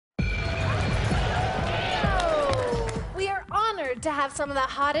honored to have some of the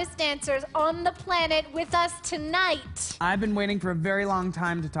hottest dancers on the planet with us tonight. I've been waiting for a very long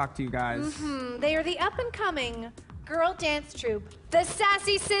time to talk to you guys. They are the up-and-coming girl dance troupe, the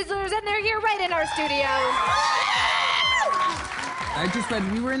Sassy Sizzlers, and they're here right in our studio. I just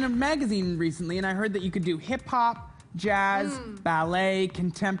read, we were in a magazine recently, and I heard that you could do hip-hop, jazz, ballet,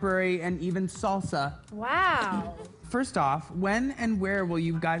 contemporary, and even salsa. Wow. First off, when and where will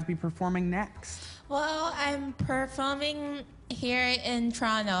you guys be performing next? Well, I'm performing here in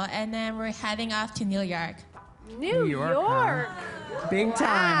Toronto, and then we're heading off to New York. New York. Huh? Big time.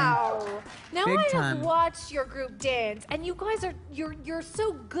 Wow. Now Big I have time. watched your group dance, and you guys are you're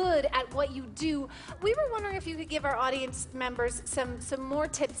so good at what you do. We were wondering if you could give our audience members some more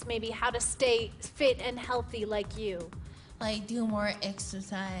tips, maybe how to stay fit and healthy like you. Like, do more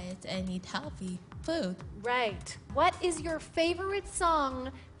exercise and eat healthy food. Right. What is your favorite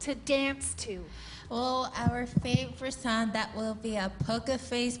song to dance to? Well, our favorite song, that will be a Poker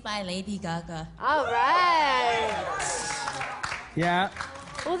Face by Lady Gaga. All right. Yeah.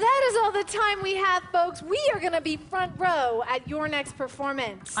 Well, that is all the time we have, folks. We are going to be front row at your next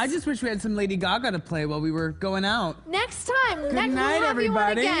performance. I just wish we had some Lady Gaga to play while we were going out. Next time. Good next night, we'll have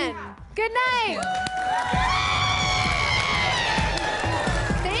everybody. You on again. Good night.